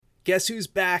Guess who's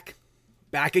back?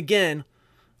 Back again.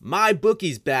 My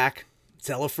bookie's back.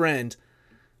 Tell a friend.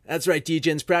 That's right,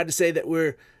 Degens. Proud to say that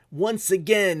we're once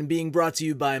again being brought to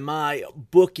you by my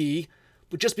bookie.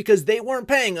 But just because they weren't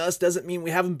paying us doesn't mean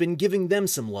we haven't been giving them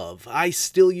some love. I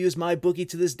still use my bookie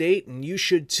to this date, and you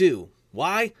should too.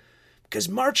 Why? Because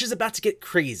March is about to get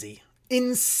crazy.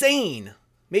 Insane.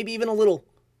 Maybe even a little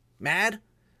mad.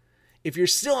 If you're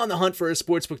still on the hunt for a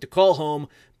sportsbook to call home,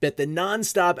 bet the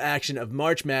non-stop action of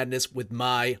March Madness with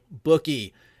my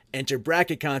bookie. Enter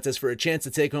bracket contests for a chance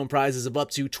to take home prizes of up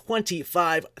to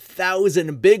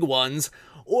 25,000 big ones,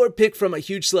 or pick from a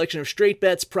huge selection of straight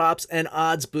bets, props, and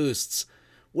odds boosts.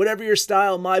 Whatever your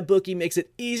style, my bookie makes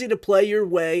it easy to play your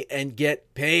way and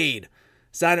get paid.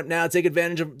 Sign up now, take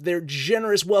advantage of their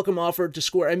generous welcome offer to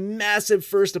score a massive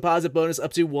first deposit bonus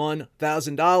up to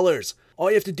 $1,000. All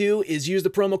you have to do is use the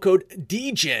promo code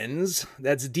DEGENS,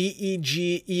 that's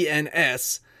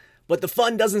DEGENS, but the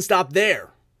fun doesn't stop there.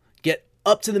 Get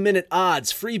up-to-the-minute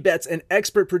odds, free bets, and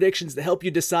expert predictions to help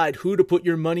you decide who to put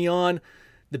your money on.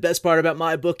 The best part about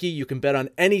MyBookie, you can bet on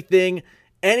anything,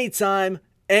 anytime,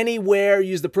 anywhere.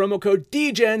 Use the promo code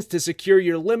DEGENS to secure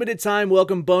your limited-time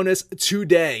welcome bonus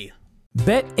today.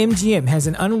 BetMGM has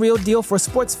an unreal deal for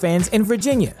sports fans in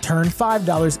Virginia. Turn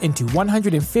 $5 into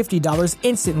 $150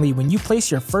 instantly when you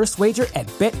place your first wager at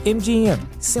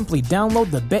BetMGM. Simply download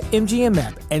the BetMGM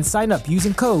app and sign up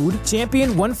using code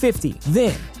Champion150.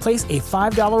 Then, place a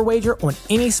 $5 wager on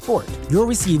any sport. You'll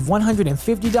receive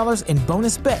 $150 in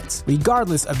bonus bets,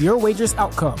 regardless of your wager's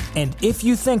outcome. And if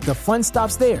you think the fun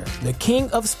stops there, the king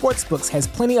of sportsbooks has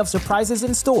plenty of surprises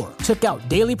in store. Check out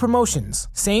daily promotions,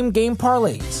 same-game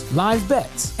parlays, live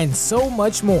bets, and so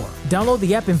much more. Download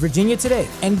the app in Virginia today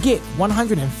and get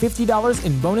 $150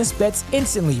 in bonus bets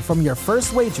instantly from your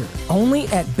first wager. Only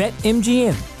at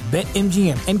BetMGM.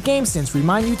 BetMGM and GameSense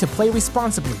remind you to play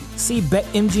responsibly. See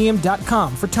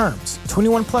BetMGM.com for terms.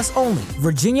 21 plus only.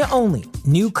 Virginia only.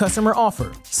 New customer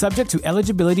offer. Subject to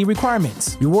eligibility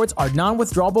requirements. Rewards are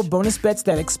non-withdrawable bonus bets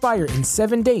that expire in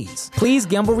 7 days. Please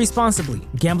gamble responsibly.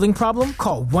 Gambling problem?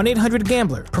 Call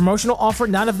 1-800-GAMBLER. Promotional offer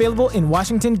not available in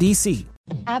Washington, D.C.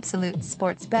 Absolute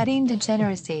sports betting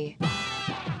degeneracy.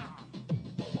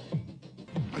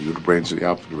 Are you the brains of the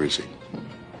outfit, or is he?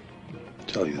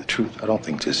 Tell you the truth, I don't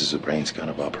think this is a brains kind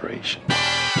of operation.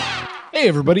 Hey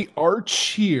everybody, Arch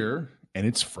here, and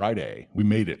it's Friday. We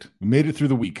made it. We made it through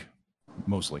the week,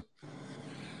 mostly.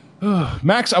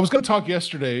 Max, I was going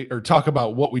to talk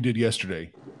about what we did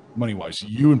yesterday, money-wise.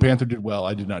 You and Panther did well.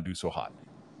 I did not do so hot.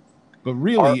 But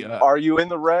really... Are you in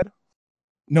the red?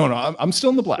 No, I'm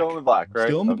still in the black. Still in the black, right?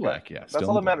 Still in the black, yeah. That's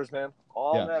all that matters, man.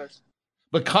 All that matters.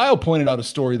 But Kyle pointed out a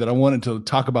story that I wanted to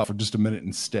talk about for just a minute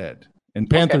instead. And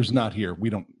Panther's not here. We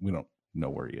don't know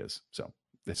where he is. So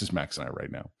this is Max and I right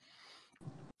now.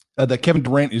 That Kevin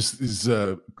Durant is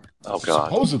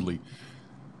supposedly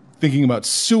thinking about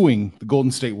suing the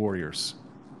Golden State Warriors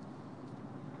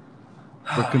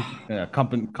for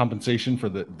compensation for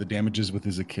the damages with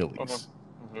his Achilles.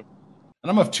 Mm-hmm. And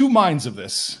I'm of two minds of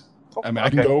this. I mean, I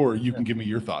can go, or you can give me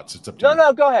your thoughts. It's up to you.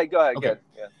 No, go ahead. Okay. Good.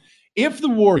 Yeah. If the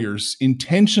Warriors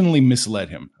intentionally misled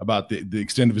him about the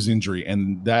extent of his injury,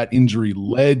 and that injury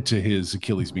led to his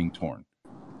Achilles being torn,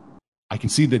 I can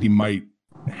see that he might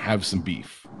have some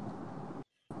beef.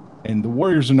 And the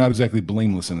Warriors are not exactly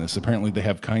blameless in this. Apparently, they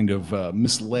have kind of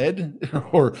misled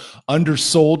or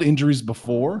undersold injuries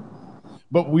before.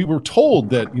 But we were told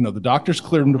that the doctors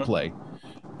cleared him to play.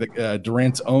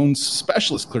 Durant's own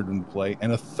specialist cleared him to play,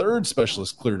 and a third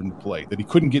specialist cleared him to play, that he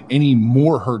couldn't get any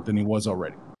more hurt than he was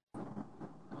already.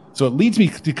 So it leads me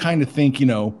to kind of think,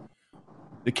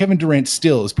 that Kevin Durant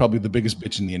still is probably the biggest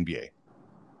bitch in the NBA.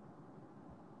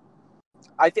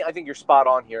 I think you're spot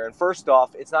on here. And first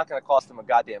off, it's not going to cost him a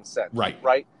goddamn cent.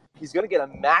 Right. He's going to get a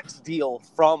max deal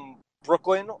from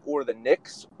Brooklyn or the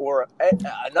Knicks, or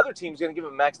another team's going to give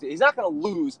him a max deal. He's not going to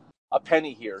lose a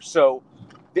penny here. So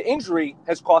the injury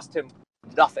has cost him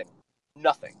nothing,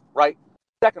 right?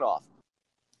 Second off,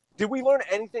 did we learn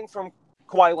anything from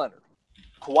Kawhi Leonard?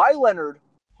 Kawhi Leonard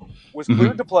was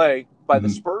cleared to play by the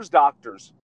Spurs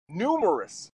doctors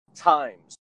numerous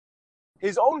times.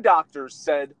 His own doctors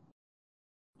said,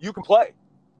 you can play.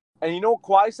 And you know what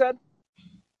Kawhi said?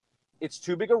 It's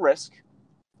too big a risk.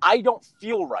 I don't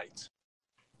feel right.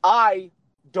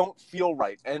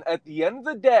 And at the end of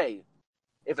the day,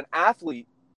 if an athlete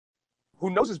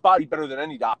who knows his body better than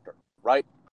any doctor, right?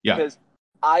 Yeah. Because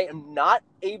I am not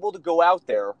able to go out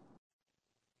there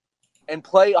and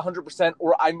play 100%,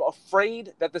 or I'm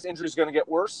afraid that this injury is going to get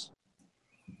worse,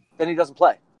 then he doesn't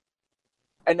play.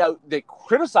 And now they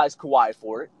criticize Kawhi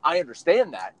for it. I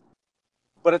understand that.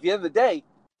 But at the end of the day,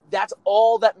 that's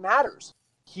all that matters.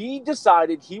 He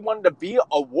decided he wanted to be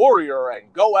a Warrior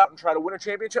and go out and try to win a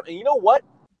championship. And you know what?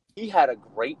 He had a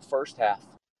great first half.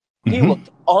 He looked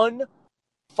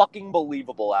un-fucking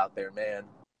believable out there, man.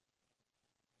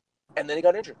 And then he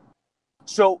got injured.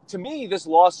 So, to me, this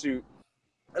lawsuit,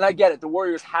 and I get it, the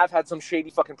Warriors have had some shady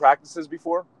fucking practices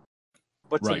before.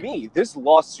 But to me, this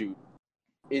lawsuit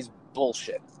is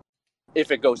bullshit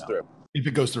if it goes through. If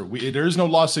it goes through. There is no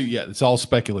lawsuit yet. It's all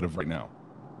speculative right now.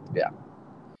 Yeah.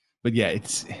 But yeah,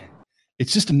 it's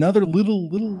just another little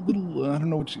I don't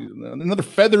know another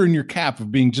feather in your cap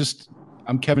of being just,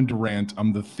 I'm Kevin Durant.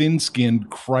 I'm the thin-skinned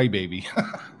crybaby.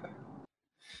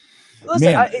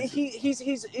 Listen,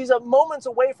 he's a moments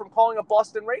away from calling a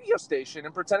Boston radio station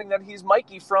and pretending that he's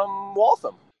Mikey from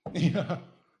Waltham. Yeah.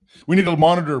 We need to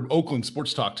monitor Oakland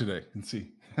sports talk today and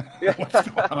see what's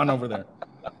going on over there.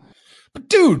 But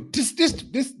dude,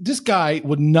 this guy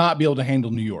would not be able to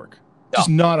handle New York. No. Just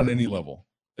not on any level.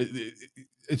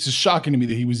 It's just shocking to me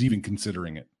that he was even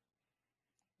considering it.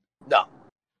 No,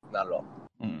 not at all.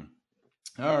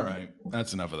 All right.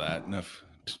 That's enough of that. Enough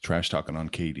trash talking on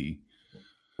KD.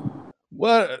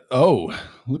 What? Oh,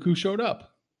 look who showed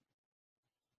up.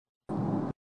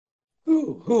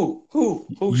 Who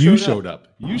You showed up.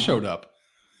 You showed up.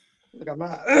 Look, I'm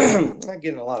not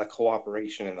getting a lot of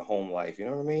cooperation in the home life. You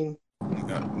know what I mean?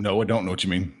 No, I don't know what you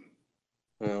mean.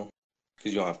 Well,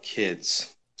 because you don't have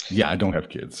kids. Yeah, I don't have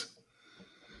kids.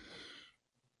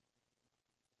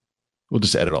 We'll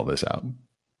just edit all this out.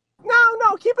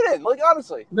 No, keep it in. Like,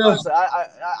 honestly,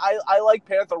 I like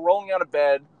Panther rolling out of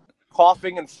bed,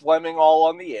 coughing and phlegming all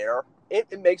on the air.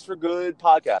 It makes for good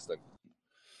podcasting.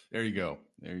 There you go.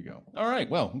 All right.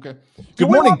 Well, okay. Good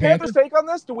morning, Panther. Panther's take on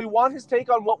this? Do we want his take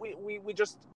on what we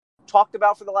just talked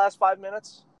about for the last 5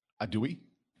 minutes? Do we?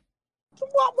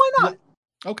 Well, why not?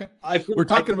 Okay. We're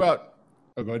talking about.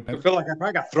 Oh, go ahead, Panther. I feel like I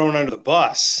probably got thrown under the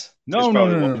bus. No.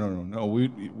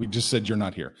 We just said you're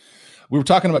not here. We were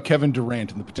talking about Kevin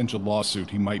Durant and the potential lawsuit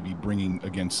he might be bringing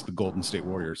against the Golden State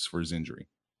Warriors for his injury.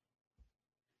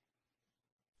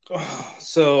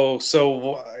 So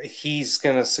he's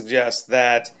going to suggest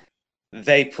that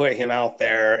they put him out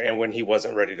there and when he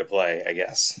wasn't ready to play, I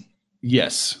guess.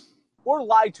 Yes. Or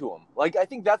lie to him. Like, I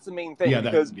think that's the main thing.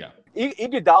 Because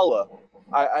Iguodala,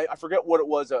 I forget what it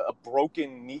was, a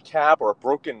broken kneecap or a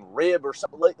broken rib or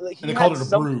something. Like and they called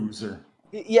it a bruise.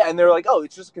 Yeah, and they're like, oh,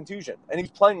 it's just a contusion. And he's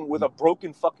playing with a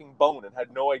broken fucking bone and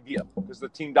had no idea because the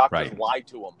team doctors lied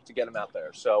to him to get him out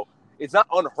there. So it's not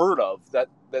unheard of that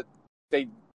they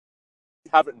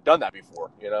haven't done that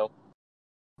before, you know?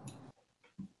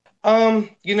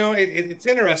 It's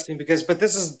interesting but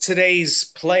this is today's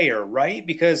player, right?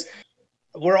 Because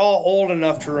we're all old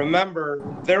enough to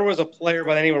remember there was a player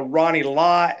by the name of Ronnie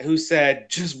Lott who said,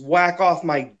 just whack off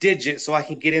my digit so I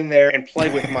can get in there and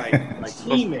play with my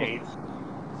teammates.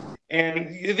 And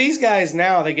these guys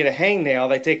now, they get a hangnail,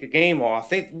 they take a game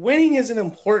off. Winning isn't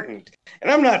important. And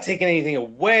I'm not taking anything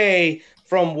away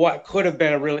from what could have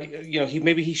been a really,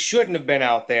 maybe he shouldn't have been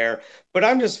out there. But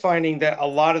I'm just finding that a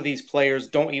lot of these players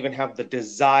don't even have the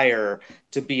desire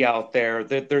to be out there.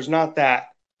 There's not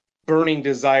that burning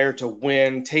desire to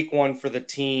win, take one for the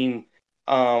team.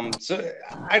 So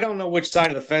I don't know which side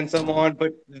of the fence I'm on,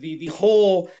 but the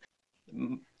whole,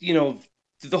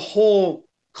 the whole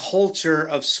culture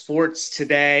of sports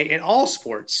today and all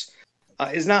sports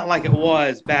is not like it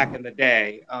was back in the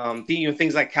day.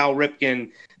 Things like Cal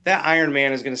Ripken, that Iron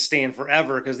Man is going to stand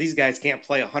forever because these guys can't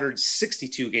play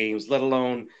 162 games, let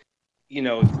alone,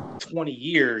 20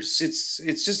 years.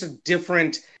 It's just a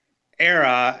different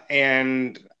era.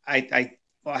 And I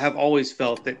have always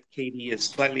felt that KD is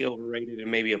slightly overrated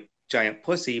and maybe a giant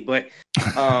pussy, but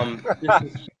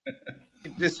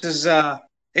this is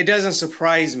it doesn't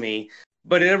surprise me.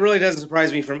 But it really doesn't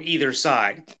surprise me from either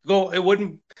side. It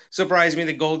wouldn't surprise me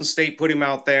that Golden State put him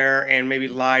out there and maybe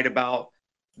lied about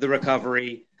the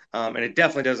recovery. And it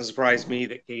definitely doesn't surprise me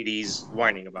that KD's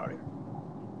whining about it.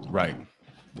 Right.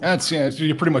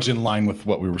 You're pretty much in line with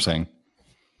what we were saying.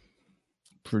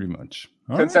 Pretty much.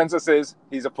 All Consensus is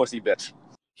he's a pussy bitch.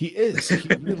 He is. He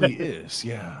really is.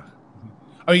 Yeah.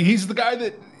 I mean, he's the guy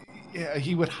that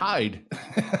he would hide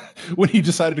when he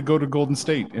decided to go to Golden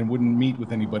State and wouldn't meet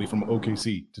with anybody from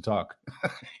OKC to talk.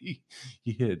 he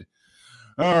hid.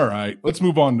 All right, let's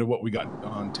move on to what we got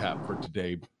on tap for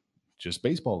today. Just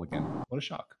baseball again. What a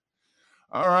shock.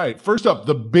 All right, first up,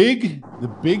 the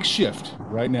big shift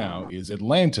right now is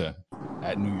Atlanta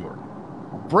at New York.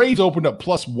 Braves opened up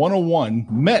plus 101.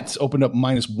 Mets opened up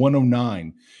minus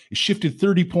 109. It shifted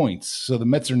 30 points, so the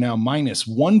Mets are now minus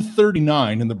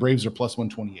 139 and the Braves are plus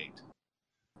 128.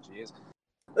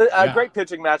 Great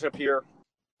pitching matchup here.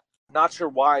 Not sure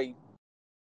why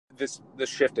this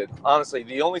shifted. Honestly,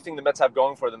 the only thing the Mets have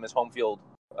going for them is home field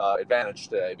advantage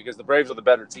today because the Braves are the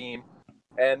better team,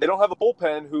 and they don't have a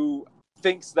bullpen who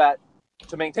thinks that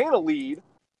to maintain a lead,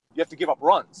 you have to give up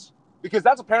runs. Because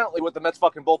that's apparently what the Mets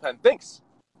fucking bullpen thinks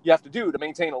you have to do to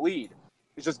maintain a lead.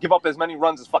 Is just give up as many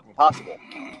runs as fucking possible.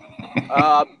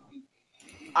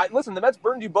 Listen, the Mets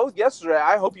burned you both yesterday.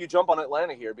 I hope you jump on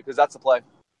Atlanta here because that's the play.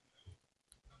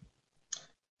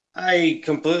 I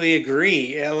completely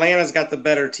agree. Atlanta's got the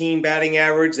better team batting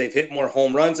average. They've hit more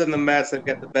home runs than the Mets. They've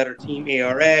got the better team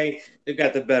ERA. They've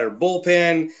got the better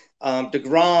bullpen.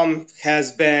 DeGrom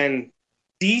has been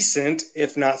decent,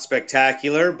 if not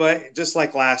spectacular, but just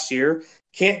like last year,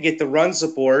 can't get the run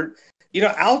support. You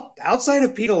know, outside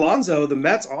of Pete Alonso, the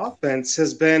Mets offense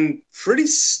has been pretty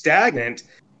stagnant.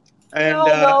 And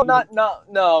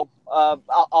No.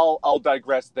 I'll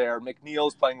digress there.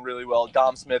 McNeil's playing really well.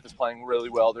 Dom Smith is playing really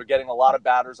well. They're getting a lot of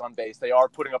batters on base. They are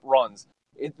putting up runs.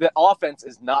 The offense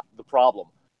is not the problem.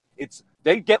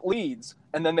 They get leads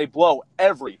and then they blow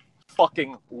every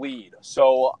fucking lead.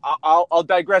 So I'll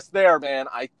digress there, man.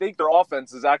 I think their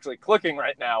offense is actually clicking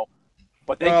right now,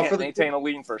 but they can't maintain a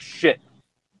lead for shit.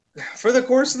 For the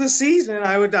course of the season,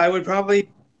 I would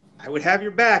have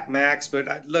your back, Max.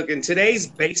 But look, in today's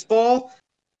baseball,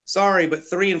 sorry, but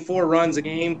 3 and 4 runs a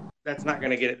game, that's not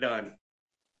going to get it done.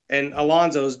 And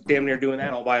Alonso's damn near doing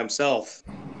that all by himself.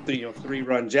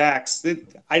 3-run jacks.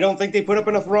 I don't think they put up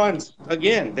enough runs.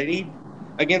 Again, they need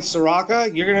against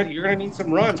Soraka. You're gonna need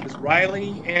some runs because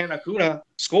Riley and Acuna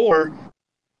score.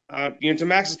 To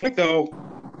Max's point though,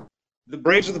 the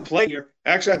Braves are the play here.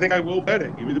 Actually, I think I will bet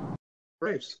it. Give me the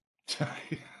Braves.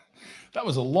 That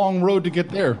was a long road to get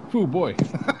there. Oh boy.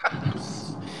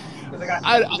 I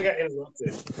got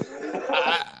interrupted.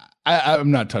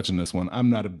 I'm not touching this one. I'm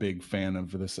not a big fan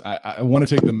of this. I want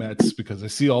to take the Mets because I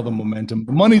see all the momentum.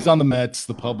 The money's on the Mets.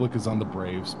 The public is on the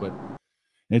Braves, but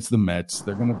it's the Mets.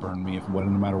 They're going to burn me no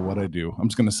matter what I do. I'm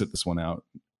just going to sit this one out.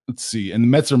 Let's see. And the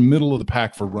Mets are middle of the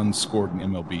pack for runs scored in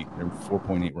MLB. They're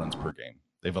 4.8 runs per game.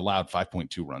 They've allowed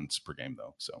 5.2 runs per game,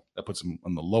 though. So that puts them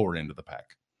on the lower end of the pack.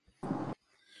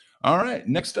 All right.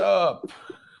 Next up.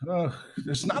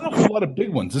 There's not a whole lot of big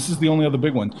ones. This is the only other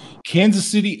big one. Kansas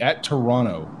City at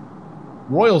Toronto.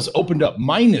 Royals opened up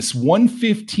minus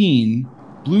 115.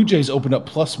 Blue Jays opened up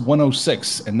plus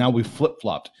 106, and now we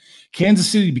flip-flopped. Kansas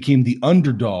City became the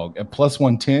underdog at plus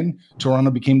 110. Toronto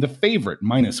became the favorite,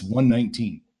 minus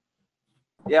 119.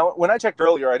 Yeah, when I checked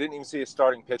earlier, I didn't even see a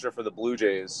starting pitcher for the Blue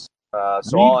Jays.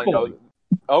 So all I know,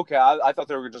 okay, I thought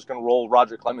they were just going to roll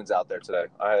Roger Clemens out there today.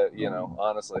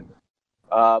 Honestly.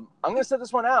 I'm going to set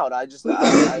this one out. I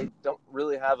don't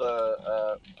really have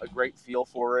a great feel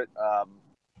for it.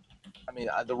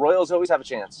 The Royals always have a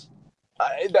chance.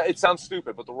 It sounds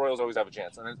stupid, but the Royals always have a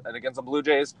chance. And against the Blue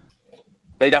Jays,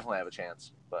 they definitely have a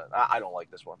chance. But I don't like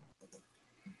this one.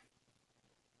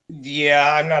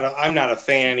 Yeah, I'm not a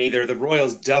fan either. The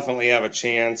Royals definitely have a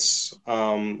chance.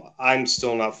 I'm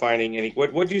still not finding any.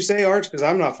 What did you say, Arch? Because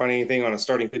I'm not finding anything on a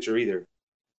starting pitcher either.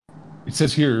 It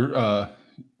says here,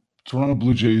 Toronto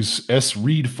Blue Jays S.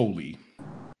 Reed Foley.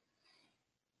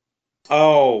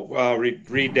 Oh,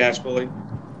 Reed Dash Foley.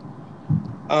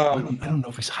 I don't know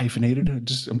if he's hyphenated.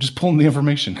 I'm just pulling the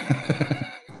information.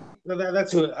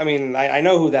 That's who. I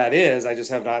know who that is. I just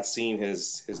have not seen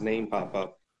his name pop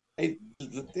up.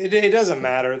 It doesn't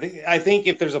matter. I think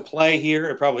if there's a play here,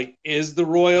 it probably is the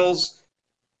Royals.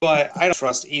 But I don't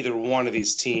trust either one of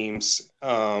these teams,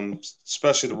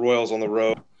 especially the Royals on the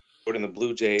road and the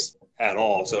Blue Jays at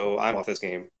all. So I'm off this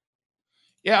game.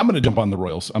 Yeah, I'm going to jump on the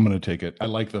Royals. I'm going to take it. I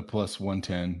like the plus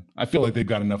 110. I feel like they've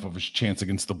got enough of a chance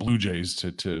against the Blue Jays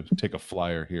to take a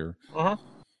flyer here. Uh-huh.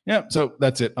 Yeah, so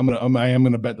that's it. I am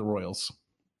going to bet the Royals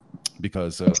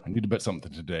because I need to bet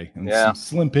something today. And some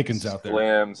slim pickings out there.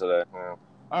 Slim today. Yeah.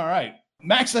 All right,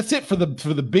 Max. That's it for the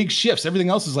big shifts. Everything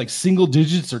else is like single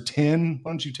digits or 10.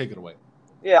 Why don't you take it away?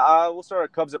 Yeah, we'll start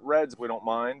at Cubs at Reds if we don't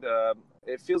mind.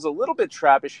 It feels a little bit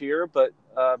trappish here, but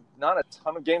not a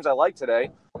ton of games I like today.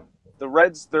 The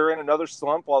Reds, they're in another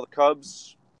slump, while the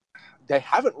Cubs, they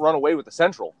haven't run away with the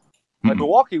Central. Like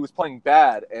Milwaukee was playing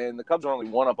bad, and the Cubs are only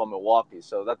one up on Milwaukee,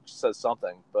 so that says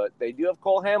something. But they do have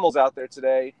Cole Hamels out there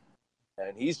today,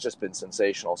 and he's just been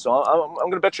sensational. So I'm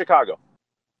going to bet Chicago.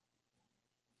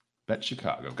 Bet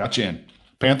Chicago. Gotcha in.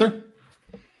 Panther?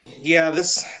 Yeah,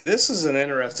 this is an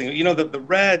interesting. The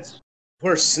Reds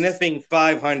were sniffing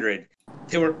 500.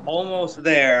 They were almost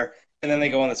there, and then they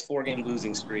go on this 4-game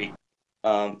losing streak.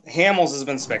 Hamels has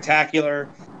been spectacular.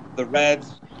 The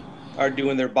Reds are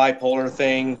doing their bipolar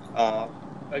thing.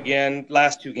 Again,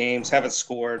 last 2 games haven't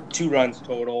scored, 2 runs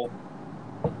total.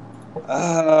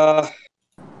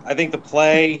 I think the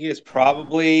play is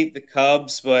probably the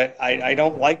Cubs, but I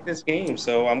don't like this game,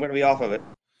 so I'm going to be off of it.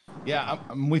 Yeah,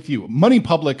 I'm with you. Money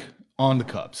public on the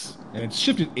Cubs, and it's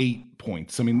shifted 8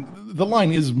 points. I mean, the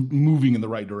line is moving in the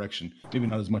right direction. Maybe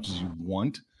not as much as you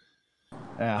want.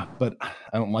 Yeah, but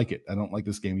I don't like it. I don't like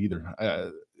this game either.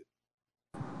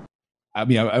 I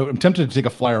mean, I'm tempted to take a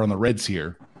flyer on the Reds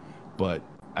here, but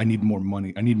I need more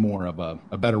money. I need more of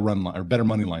a better run line or better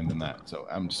money line than that. So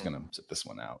I'm just going to sit this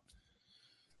one out.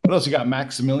 What else you got,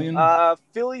 Maximilian?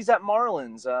 Phillies at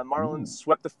Marlins. Marlins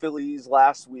swept the Phillies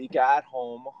last week at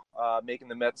home, making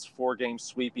the Mets 4-game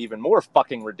sweep even more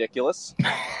fucking ridiculous.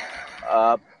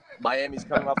 Miami's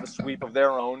coming off a sweep of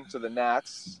their own to the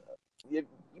Nats. You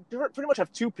pretty much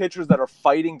have 2 pitchers that are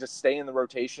fighting to stay in the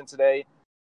rotation today.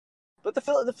 But the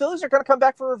Phillies are going to come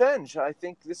back for revenge. I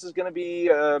think this is going to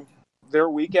be their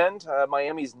weekend.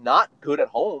 Miami's not good at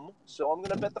home, so I'm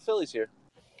going to bet the Phillies here.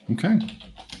 Okay.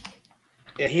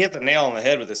 Yeah, he hit the nail on the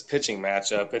head with this pitching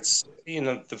matchup. It's,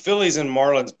 the Phillies and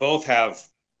Marlins both have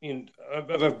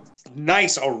a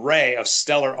nice array of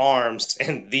stellar arms,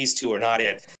 and these two are not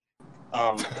it.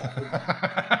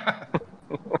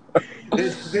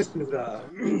 This is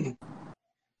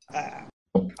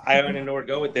I don't even know where to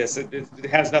go with this. It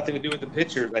has nothing to do with the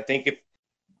pitchers. I think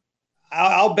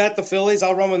I'll bet the Phillies.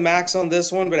 I'll run with Max on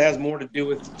this one, but it has more to do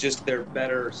with just their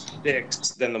better sticks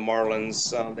than the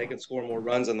Marlins. They can score more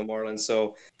runs than the Marlins,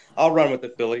 so I'll run with the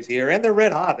Phillies here. And they're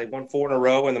red hot. They've won 4 in a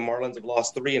row, and the Marlins have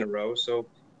lost 3 in a row. So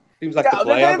seems like the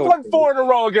play. They've won 4 in a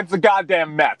row against the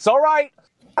goddamn Mets. All right,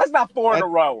 that's not 4 in a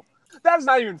row. That's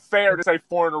not even fair to say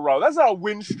 4 in a row. That's not a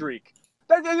win streak.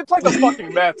 They play the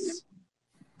fucking Mets.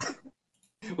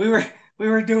 We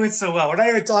were doing so well. We're not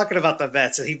even talking about the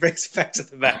Mets, and he brings it back to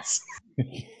the Mets.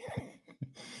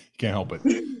 Can't help it.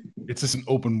 It's just an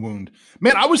open wound.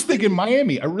 Man, I was thinking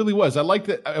Miami. I really was. I liked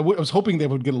that. I was hoping they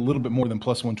would get a little bit more than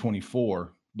plus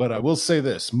 124. But I will say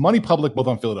this. Money public both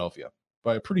on Philadelphia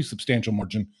by a pretty substantial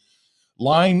margin.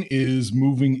 Line is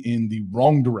moving in the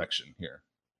wrong direction here.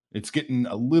 It's getting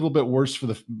a little bit worse for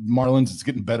the Marlins. It's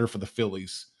getting better for the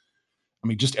Phillies. I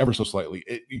mean, just ever so slightly.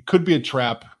 It could be a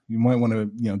trap. You might want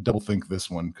to, double think this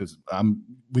one because I'm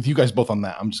with you guys both on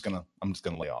that. I'm just gonna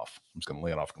lay off. I'm just gonna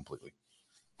lay it off completely.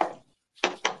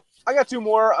 I got 2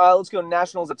 more. Let's go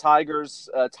Nationals at Tigers.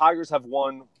 Tigers have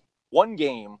won 1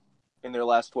 game in their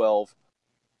last 12.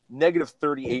 Negative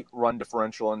 38 run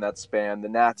differential in that span. The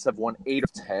Nats have won 8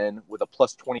 of 10 with a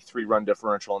plus 23 run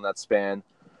differential in that span.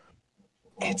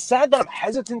 It's sad that I'm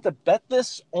hesitant to bet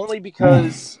this only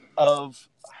because of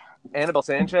Anibal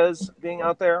Sanchez being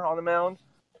out there on the mound.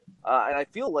 And I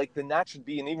feel like the Nats should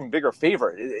be an even bigger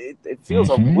favorite. It feels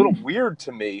a little weird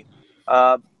to me.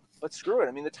 But screw it.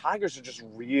 I mean, the Tigers are just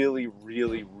really,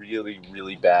 really, really,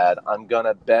 really bad. I'm going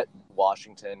to bet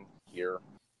Washington here.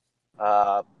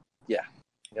 I'm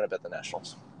going to bet the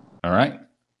Nationals. All right.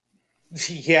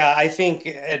 Yeah, I think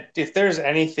if there's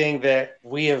anything that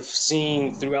we have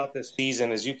seen throughout this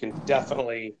season is you can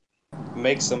definitely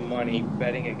make some money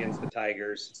betting against the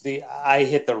Tigers. I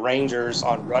hit the Rangers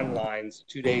on run lines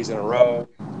 2 days in a row.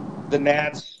 The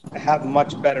Nats have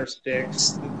much better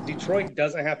sticks. Detroit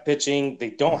doesn't have pitching.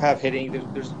 They don't have hitting.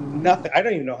 There's nothing. I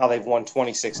don't even know how they've won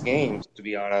 26 games, to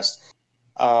be honest.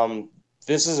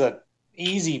 This is an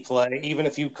easy play. Even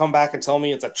if you come back and tell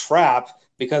me it's a trap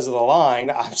because of the line,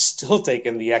 I'm still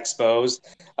taking the Expos.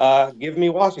 Give me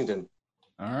Washington.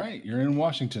 All right, you're in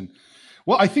Washington.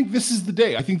 Well, I think this is the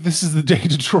day. I think this is the day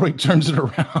Detroit turns it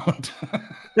around.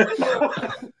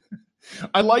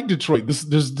 I like Detroit. This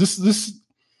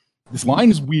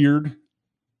line is weird.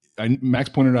 Max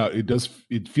pointed out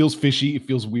it feels fishy. It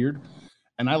feels weird.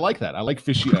 And I like that. I like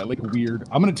fishy. I like weird.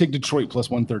 I'm going to take Detroit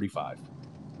plus 135.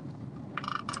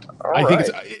 I think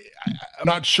I'm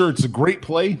not sure it's a great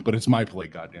play, but it's my play,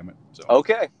 goddammit. So.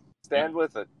 Okay. Stand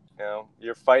with it.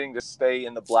 You're fighting to stay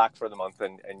in the black for the month,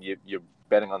 and you're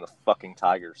betting on the fucking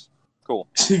Tigers. Cool.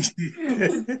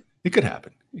 It could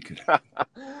happen.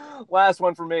 Last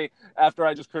one for me. After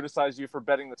I just criticized you for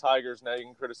betting the Tigers, now you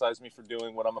can criticize me for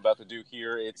doing what I'm about to do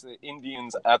here. It's the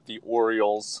Indians at the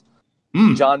Orioles.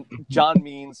 John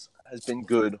Means has been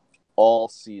good all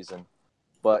season,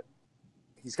 but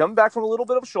he's coming back from a little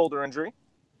bit of a shoulder injury.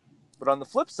 But on the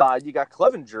flip side, you got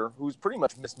Clevenger, who's pretty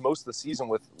much missed most of the season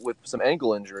with some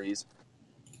ankle injuries.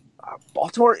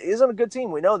 Baltimore isn't a good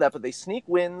team. We know that, but they sneak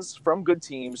wins from good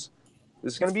teams.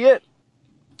 This is going to be it.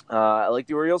 I like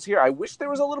the Orioles here. I wish there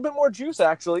was a little bit more juice,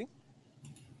 actually.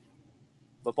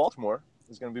 But Baltimore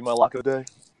is going to be my lock of the day.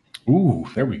 Ooh,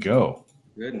 there we go.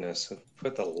 Goodness,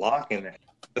 put the lock in there.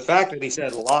 The fact that he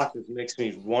said lock makes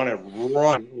me want to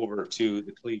run over to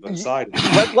the Cleveland side.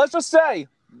 Let's just say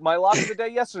my lock of the day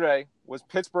yesterday was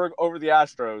Pittsburgh over the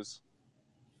Astros,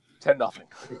 10-0.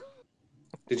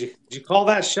 Did you call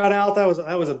that shutout? That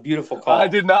was a beautiful call. I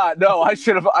did not. No, I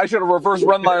should have reversed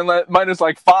run line minus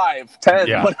like 5,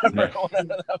 10, whatever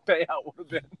that payout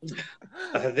would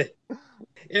have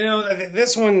been.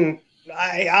 This one,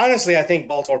 I think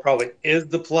Baltimore probably is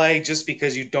the play, just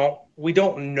because we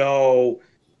don't know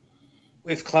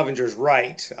if Clevenger's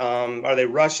right. Are they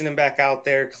rushing him back out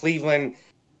there? Cleveland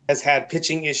has had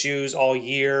pitching issues all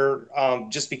year,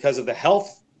 just because of the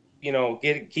health.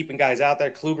 Keeping guys out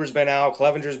there. Kluber's been out.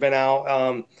 Clevenger's been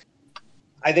out.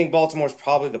 I think Baltimore's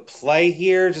probably the play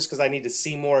here, just because I need to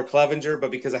see more of Clevenger. But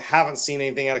because I haven't seen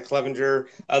anything out of Clevenger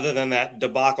other than that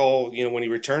debacle, when he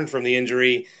returned from the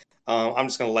injury, I'm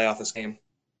just going to lay off this game.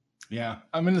 Yeah,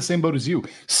 I'm in the same boat as you.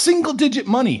 Single-digit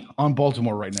money on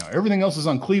Baltimore right now. Everything else is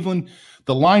on Cleveland.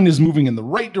 The line is moving in the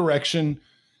right direction.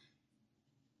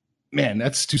 Man,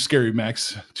 that's too scary,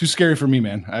 Max. Too scary for me,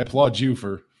 man. I applaud you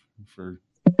for going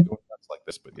nuts like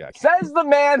this, but yeah. Says the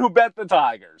man who bet the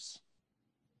Tigers.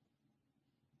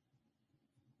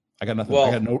 I got nothing.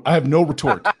 I have no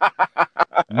retort.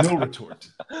 No retort.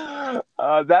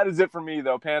 That is it for me,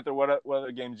 though. Panther, what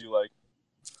other games do you like?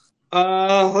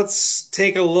 Let's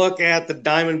take a look at the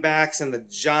Diamondbacks and the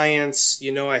Giants.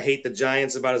 I hate the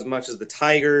Giants about as much as the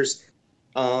Tigers.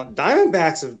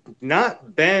 Diamondbacks have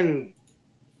not been,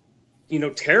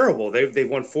 terrible. They've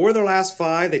won 4 of their last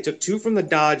 5. They took 2 from the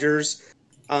Dodgers.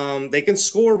 They can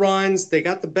score runs. They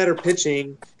got the better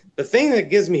pitching. The thing that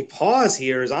gives me pause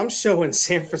here is I'm showing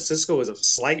San Francisco as a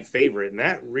slight favorite, and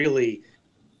that really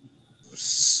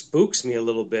spooks me a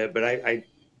little bit. But I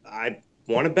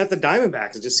want to bet the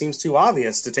Diamondbacks. It just seems too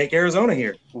obvious to take Arizona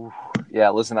here. Yeah,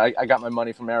 listen, I got my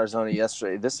money from Arizona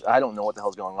yesterday. I don't know what the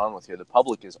hell's going on with here. The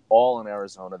public is all in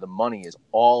Arizona. The money is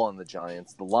all on the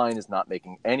Giants. The line is not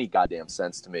making any goddamn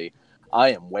sense to me.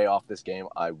 I am way off this game.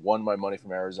 I won my money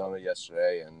from Arizona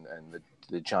yesterday, and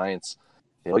the Giants,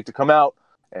 they like to come out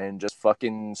and just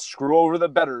fucking screw over the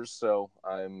bettors. So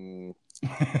I'm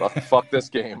fuck this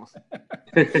game.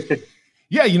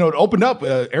 Yeah, it opened up.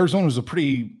 Arizona was a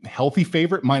pretty healthy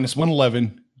favorite, minus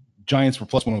 111. Giants were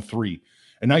plus 103.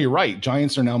 And now you're right.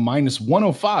 Giants are now minus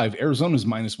 105. Arizona's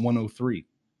minus 103.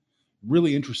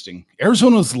 Really interesting.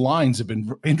 Arizona's lines have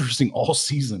been interesting all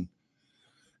season.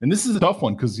 And this is a tough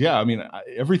one because,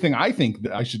 everything I think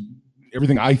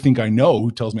I know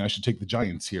tells me I should take the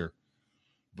Giants here.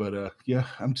 But,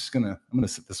 I'm going to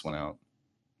sit this one out.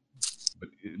 But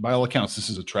by all accounts, this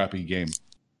is a trappy game.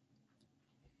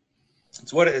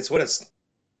 It's what it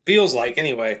feels like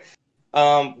anyway.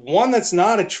 One that's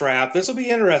not a trap. This will be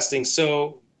interesting.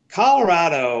 So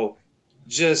Colorado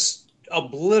just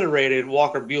obliterated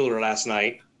Walker Buehler last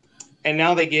night, and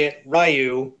now they get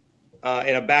Ryu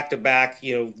in a back-to-back,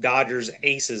 Dodgers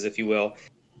aces, if you will.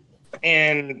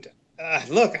 And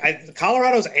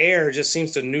Colorado's air just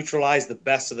seems to neutralize the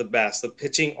best of the best. The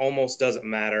pitching almost doesn't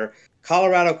matter.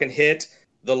 Colorado can hit.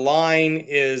 The line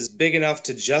is big enough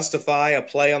to justify a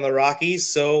play on the Rockies,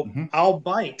 so I'll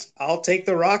bite. I'll take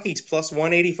the Rockies plus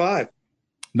 185.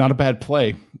 Not a bad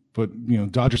play, but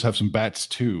Dodgers have some bats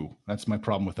too. That's my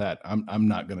problem with that. I'm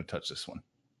not going to touch this one.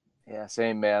 Yeah,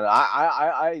 same, man.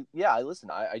 I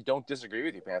don't disagree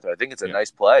with you, Panther. I think it's a nice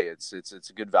play. It's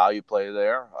a good value play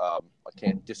there. I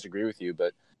can't disagree with you,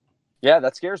 but yeah,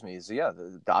 that scares me. So,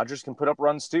 the Dodgers can put up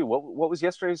runs too. What was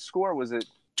yesterday's score? Was it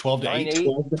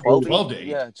 12-8? 12-8.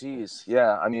 Yeah, geez.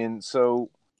 Yeah, so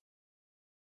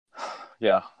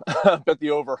yeah, bet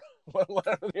the over.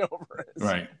 Whatever the over is.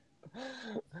 Right.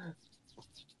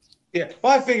 Yeah.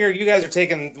 Well, I figure you guys are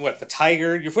taking the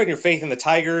Tiger. You're putting your faith in the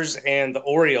Tigers and the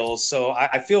Orioles, so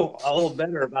I feel a little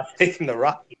better about taking the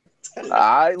Rockies.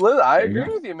 I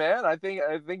agree with you, man. I think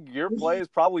your play is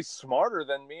probably smarter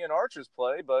than me and Archer's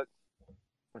play, but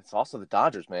it's also the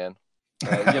Dodgers, man.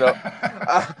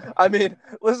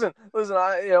 Listen.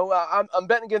 I'm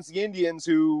betting against the Indians,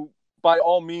 who by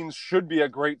all means should be a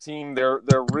great team. They're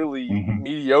really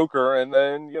mediocre, and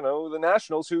then the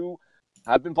Nationals, who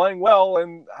have been playing well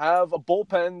and have a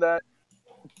bullpen that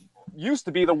used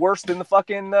to be the worst in the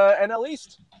fucking NL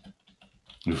East.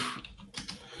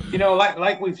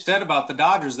 Like we've said about the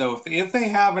Dodgers, though, if they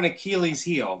have an Achilles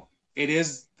heel, it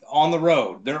is on the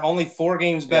road. They're only 4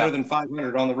 games better than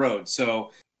 500 on the road.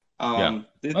 So that's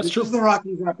true. This is the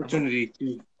Rockies' opportunity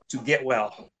to get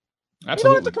well. Absolutely. You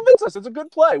don't have to convince us. It's a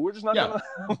good play. We're just not gonna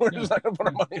just not gonna put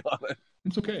our money on it.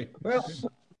 It's okay. Well,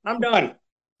 I'm done.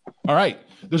 All right.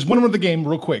 There's one more of the game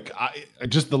real quick.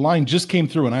 The line just came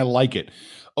through and I like it.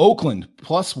 Oakland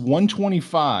plus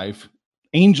 125,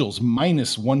 Angels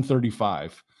minus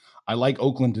 135. I like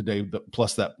Oakland today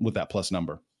with that plus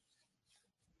number.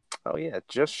 Oh yeah, it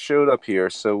just showed up here.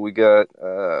 So we got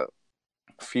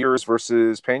Fears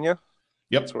versus Pena.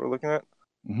 Yep. That's what we're looking at.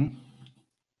 Mm-hmm.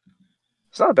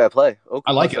 It's not a bad play. Oakland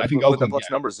I like it. I think with Oakland, the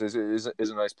plus numbers is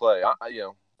a nice play.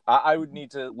 I would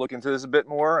need to look into this a bit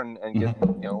more and get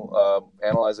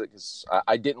analyze it, because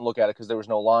I didn't look at it because there was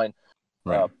no line.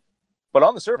 Right. But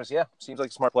on the surface, yeah, seems like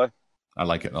a smart play. I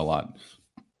like it a lot.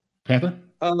 Panther?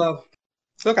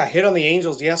 Look, I hit on the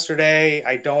Angels yesterday.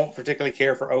 I don't particularly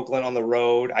care for Oakland on the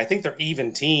road. I think they're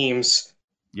even teams.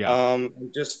 Yeah.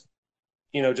 Just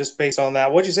based on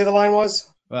that. What'd you say the line was?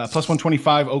 Plus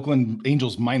 125, Oakland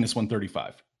Angels minus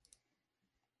 135.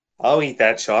 I'll eat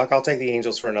that chalk. I'll take the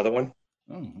Angels for another one.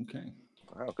 Oh, okay.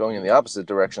 Wow, going in the opposite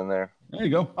direction there. There you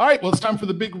go. All right, well, it's time for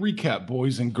the big recap,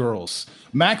 boys and girls.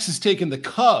 Max has taken the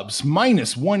Cubs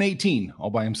minus 118 all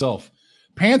by himself.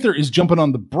 Panther is jumping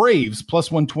on the Braves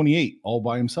plus 128 all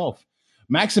by himself.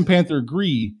 Max and Panther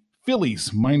agree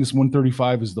Phillies minus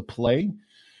 135 is the play.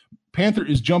 Panther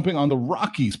is jumping on the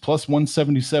Rockies plus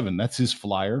 177. That's his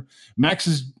flyer.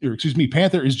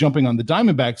 Panther is jumping on the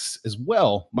Diamondbacks as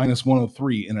well, minus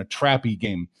 103 in a trappy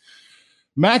game.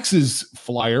 Max's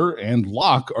flyer and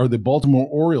lock are the Baltimore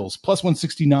Orioles plus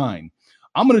 169.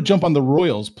 I'm going to jump on the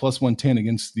Royals plus 110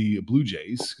 against the Blue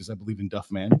Jays because I believe in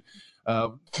Duffman.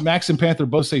 Max and Panther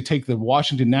both say take the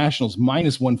Washington Nationals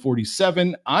minus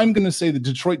 147. I'm going to say that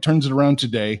Detroit turns it around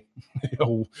today.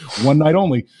 One night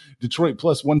only. Detroit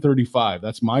plus 135.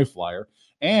 That's my flyer.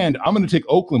 And I'm going to take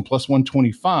Oakland plus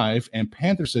 125. And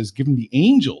Panther says give him the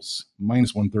Angels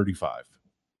minus 135.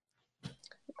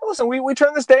 Listen, we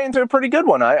turned this day into a pretty good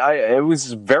one. It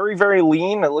was very, very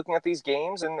lean at looking at these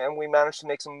games, and we managed to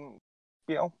make some,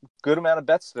 good amount of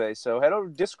bets today. So head over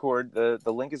to Discord. The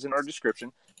link is in our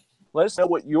description. Let us know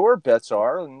what your bets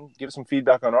are and give us some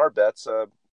feedback on our bets.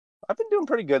 I've been doing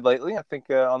pretty good lately. I think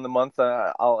on the month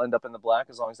I'll end up in the black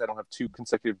as long as I don't have 2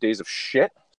 consecutive days of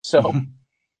shit. So,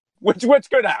 which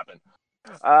could happen.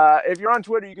 If you're on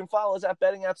Twitter, you can follow us at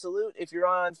Betting Absolute. If you're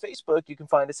on Facebook, you can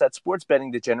find us at Sports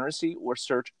Betting Degeneracy or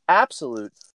search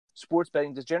Absolute Sports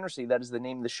Betting Degeneracy. That is the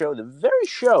name of the show, the very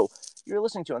show you're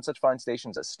listening to on such fine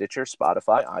stations as Stitcher,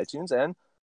 Spotify, iTunes, and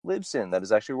Libsyn. That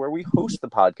is actually where we host the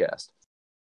podcast.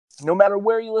 No matter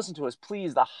where you listen to us,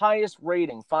 please, the highest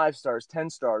rating, 5 stars,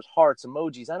 10 stars, hearts,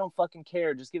 emojis, I don't fucking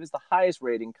care. Just give us the highest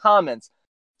rating, comments,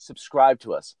 subscribe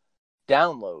to us,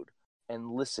 download, and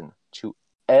listen to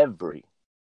every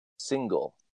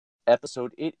single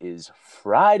episode. It is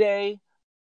Friday.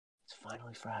 It's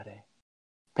finally Friday.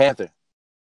 Panther,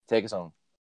 take us home.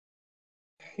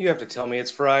 You have to tell me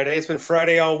it's Friday. It's been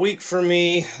Friday all week for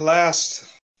me. Last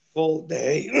full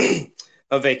day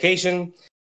of vacation.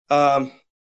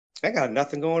 I got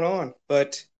nothing going on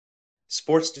but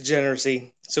sports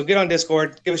degeneracy. So get on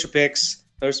Discord, give us your picks.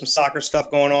 There's some soccer stuff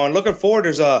going on. Looking forward.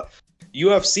 There's a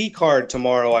UFC card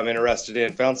tomorrow I'm interested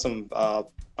in. Found some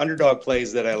underdog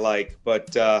plays that I like.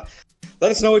 But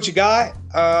let us know what you got.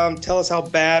 Tell us how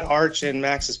bad Arch and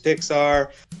Max's picks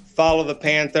are. Follow the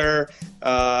Panther.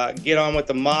 Get on with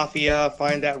the Mafia.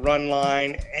 Find that run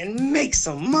line. And make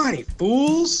some money,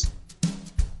 fools.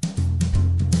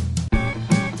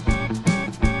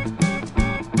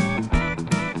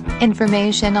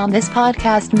 Information on this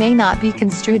podcast may not be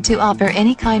construed to offer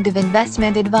any kind of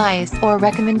investment advice or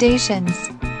recommendations.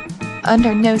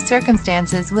 Under no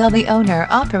circumstances will the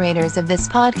owner-operators of this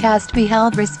podcast be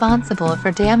held responsible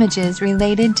for damages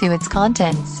related to its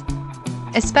contents,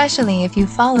 especially if you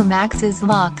follow Max's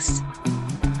locks.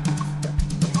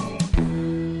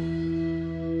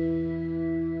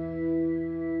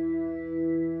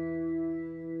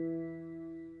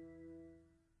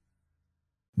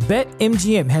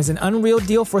 BetMGM has an unreal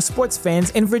deal for sports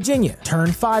fans in Virginia. Turn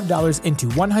 $5 into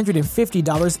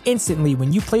 $150 instantly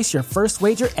when you place your first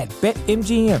wager at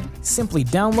BetMGM. Simply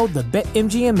download the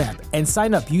BetMGM app and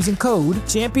sign up using code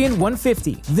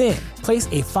Champion150. Then, place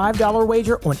a $5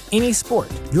 wager on any sport.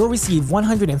 You'll receive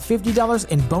 $150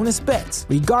 in bonus bets,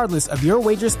 regardless of your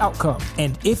wager's outcome.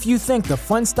 And if you think the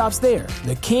fun stops there,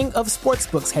 the king of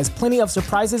sportsbooks has plenty of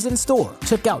surprises in store.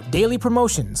 Check out daily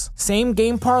promotions,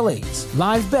 same-game parlays,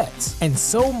 live bets, and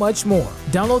so much more.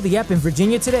 Download the app in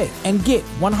Virginia today and get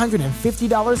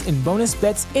 $150 in bonus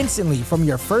bets instantly from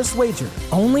your first wager.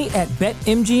 Only at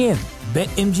BetMGM.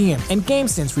 BetMGM and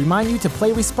GameSense remind you to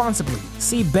play responsibly.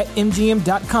 See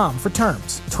BetMGM.com for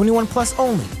terms. 21 plus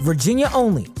only. Virginia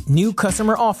only. New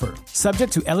customer offer.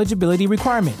 Subject to eligibility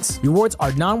requirements. Rewards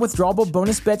are non-withdrawable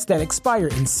bonus bets that expire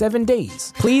in 7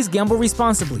 days. Please gamble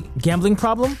responsibly. Gambling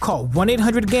problem? Call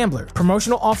 1-800-GAMBLER.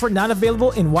 Promotional offer not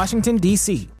available in Washington,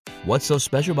 D.C. What's so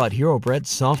special about Hero Bread's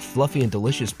soft, fluffy, and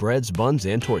delicious breads, buns,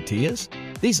 and tortillas?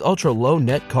 These ultra-low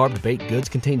net-carb baked goods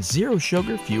contain zero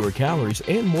sugar, fewer calories,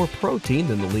 and more protein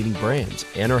than the leading brands,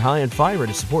 and are high in fiber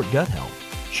to support gut health.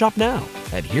 Shop now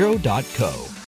at Hero.co.